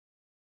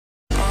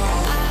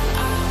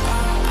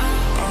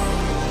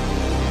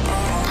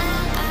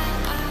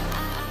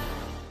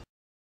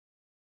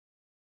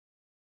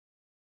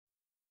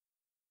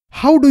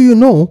How do you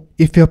know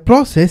if your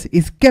process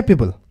is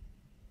capable?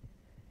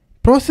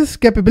 Process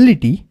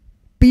capability,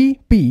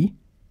 PP,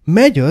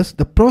 measures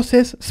the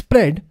process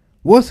spread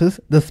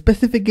versus the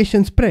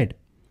specification spread.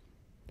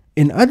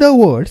 In other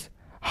words,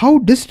 how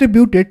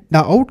distributed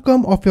the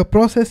outcome of your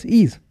process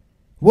is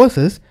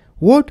versus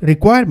what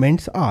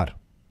requirements are.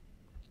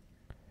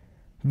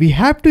 We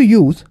have to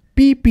use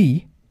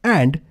PP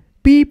and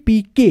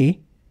Ppk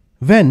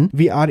when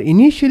we are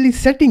initially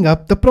setting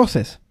up the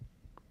process.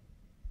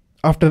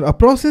 After a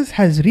process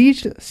has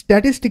reached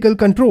statistical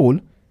control,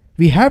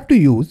 we have to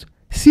use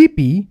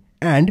Cp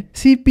and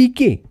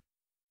Cpk.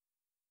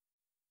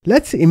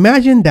 Let's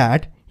imagine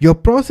that your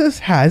process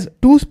has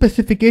two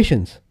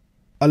specifications,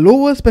 a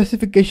lower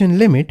specification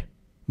limit,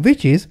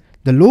 which is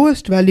the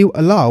lowest value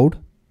allowed,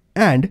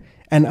 and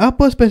an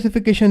upper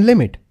specification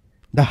limit,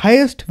 the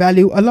highest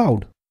value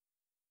allowed.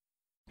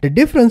 The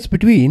difference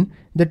between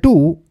the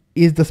two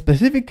is the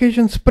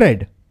specification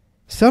spread,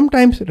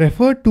 sometimes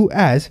referred to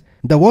as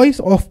the voice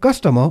of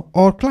customer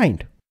or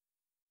client.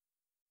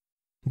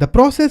 The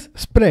process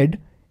spread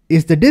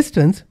is the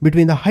distance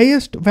between the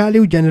highest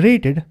value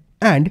generated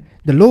and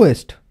the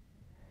lowest.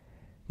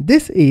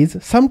 This is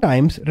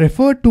sometimes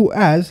referred to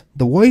as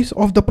the voice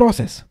of the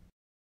process.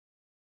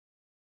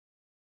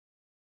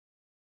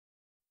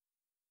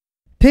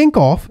 Think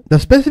of the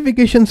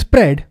specification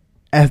spread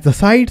as the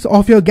sides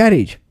of your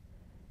garage.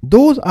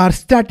 Those are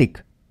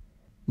static.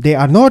 They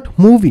are not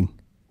moving.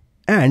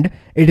 And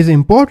it is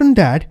important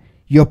that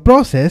your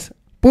process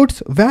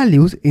puts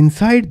values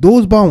inside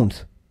those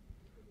bounds.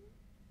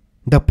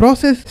 The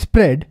process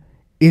spread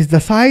is the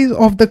size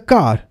of the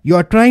car you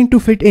are trying to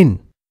fit in.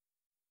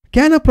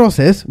 Can a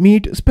process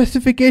meet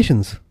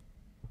specifications?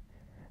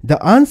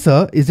 The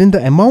answer is in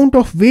the amount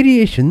of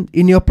variation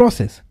in your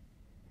process.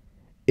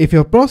 If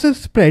your process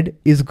spread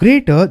is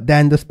greater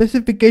than the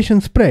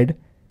specification spread,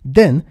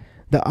 then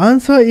the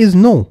answer is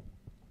no.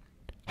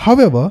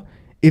 However,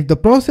 if the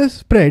process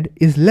spread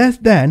is less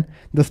than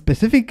the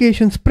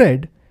specification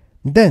spread,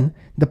 then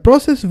the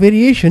process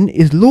variation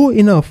is low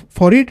enough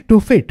for it to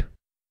fit.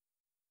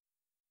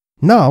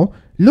 Now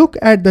look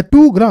at the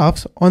two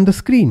graphs on the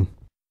screen.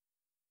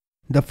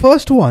 The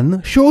first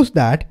one shows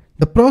that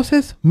the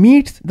process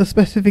meets the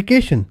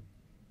specification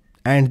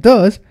and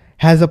thus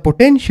has a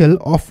potential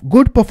of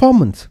good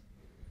performance.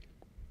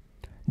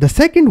 The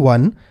second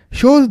one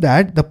shows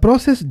that the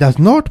process does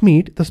not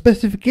meet the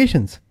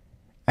specifications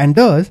and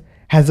thus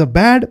has a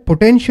bad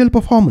potential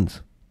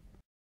performance.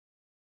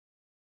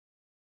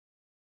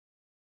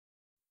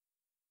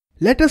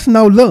 Let us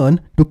now learn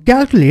to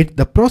calculate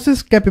the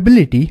process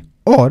capability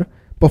or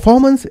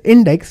performance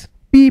index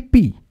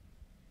PP.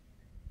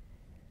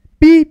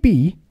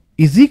 PP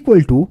is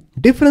equal to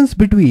difference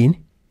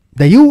between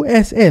the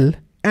USL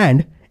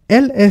and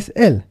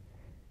LSL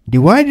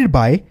divided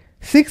by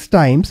 6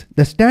 times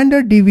the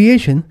standard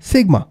deviation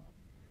sigma,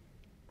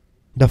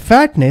 the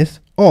fatness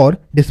or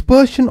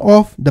dispersion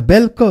of the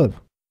bell curve.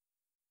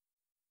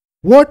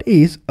 What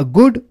is a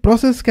good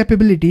process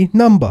capability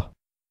number?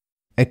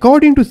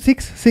 According to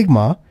 6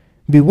 sigma,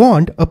 we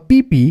want a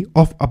PP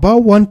of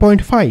above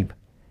 1.5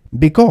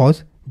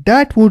 because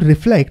that would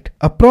reflect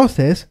a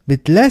process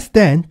with less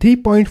than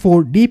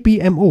 3.4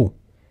 dpmo,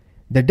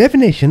 the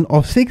definition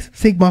of 6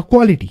 sigma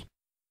quality.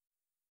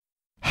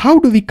 How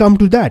do we come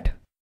to that?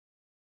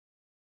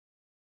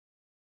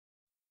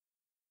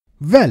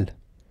 Well,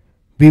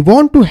 we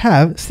want to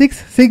have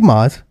 6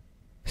 sigmas,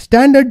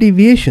 standard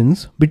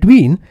deviations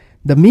between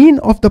the mean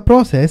of the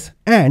process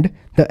and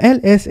the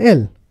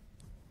LSL.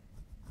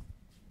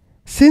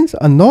 Since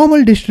a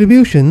normal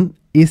distribution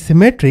is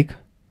symmetric,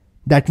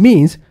 that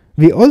means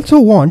we also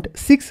want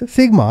 6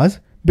 sigmas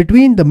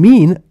between the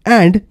mean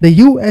and the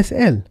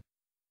USL.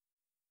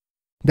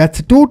 That's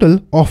a total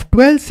of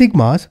 12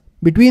 sigmas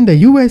between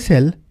the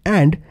USL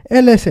and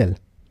LSL.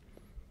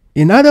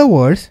 In other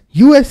words,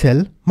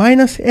 USL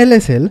minus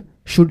LSL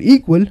should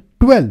equal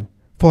 12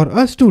 for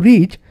us to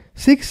reach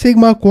 6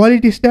 sigma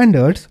quality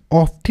standards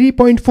of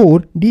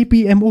 3.4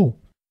 dpmo.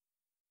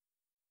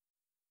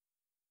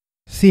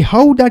 See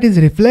how that is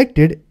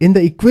reflected in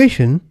the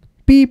equation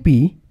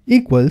PP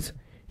equals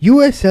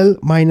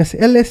USL minus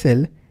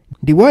LSL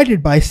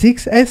divided by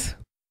 6S.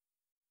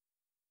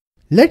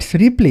 Let's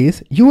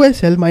replace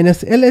USL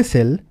minus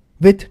LSL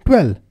with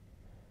 12.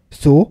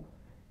 So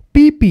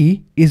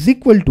PP is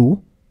equal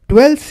to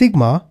 12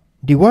 sigma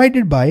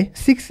divided by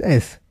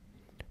 6S,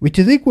 which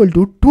is equal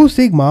to 2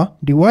 sigma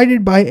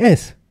divided by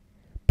S.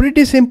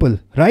 Pretty simple,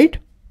 right?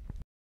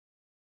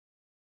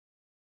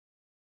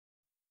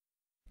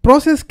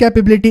 Process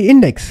Capability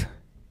Index.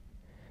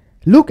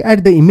 Look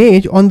at the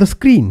image on the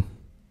screen.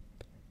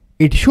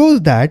 It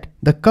shows that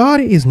the car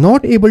is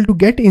not able to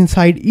get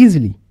inside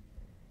easily.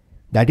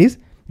 That is,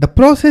 the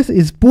process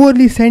is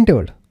poorly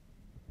centered.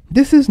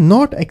 This is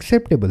not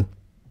acceptable.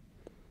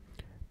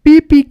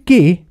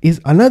 Ppk is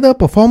another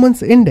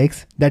performance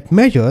index that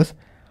measures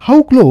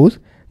how close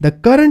the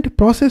current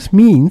process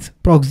means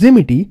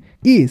proximity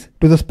is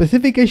to the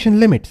specification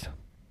limits.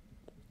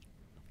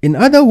 In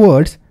other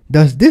words,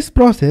 does this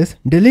process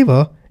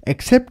deliver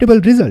acceptable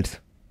results?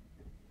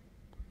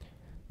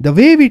 The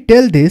way we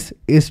tell this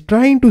is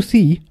trying to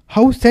see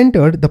how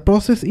centered the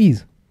process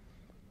is.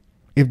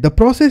 If the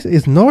process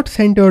is not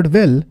centered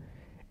well,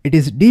 it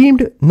is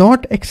deemed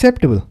not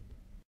acceptable.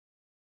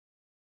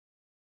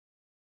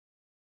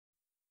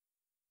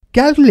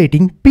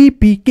 Calculating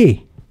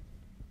Ppk.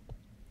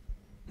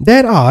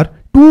 There are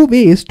two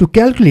ways to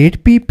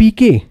calculate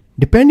Ppk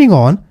depending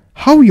on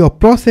how your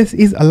process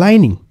is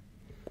aligning.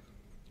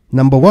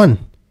 Number 1.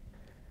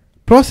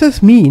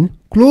 Process mean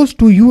close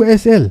to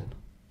USL.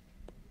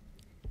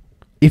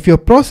 If your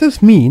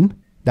process mean,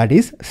 that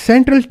is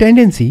central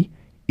tendency,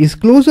 is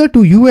closer to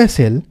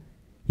USL,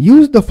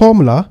 use the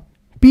formula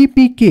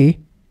Ppk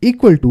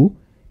equal to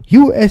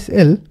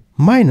USL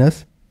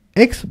minus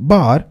x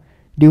bar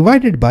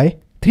divided by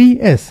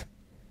 3s,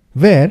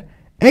 where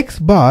x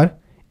bar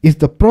is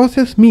the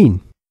process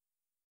mean.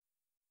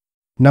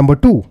 Number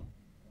 2.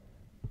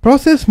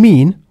 Process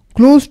mean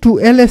close to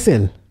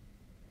LSL.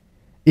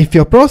 If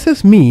your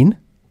process mean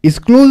is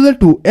closer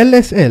to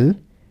LSL,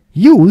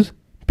 use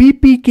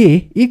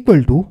Ppk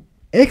equal to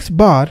x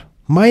bar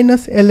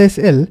minus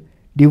LSL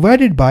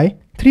divided by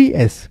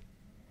 3s,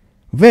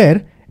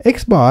 where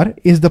x bar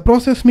is the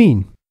process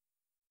mean.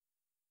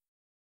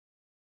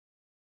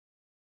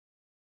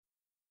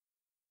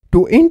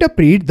 To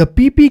interpret the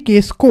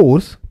Ppk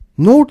scores,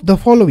 note the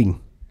following.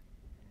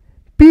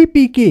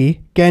 Ppk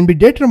can be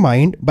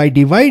determined by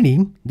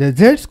dividing the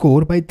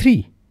z-score by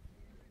 3.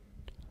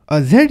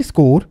 A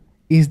z-score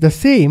is the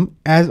same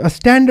as a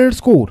standard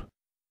score,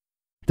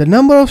 the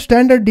number of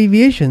standard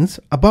deviations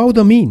above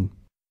the mean.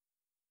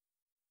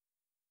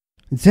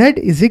 Z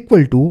is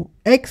equal to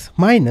x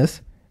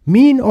minus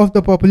mean of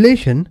the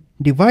population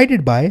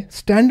divided by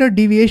standard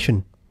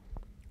deviation.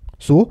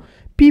 So,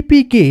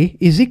 Ppk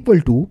is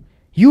equal to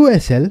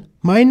USL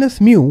minus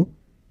mu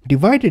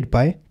divided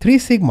by 3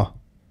 sigma,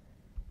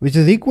 which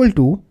is equal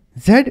to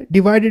Z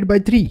divided by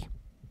 3.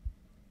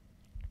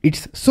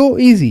 It's so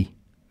easy,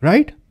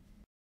 right?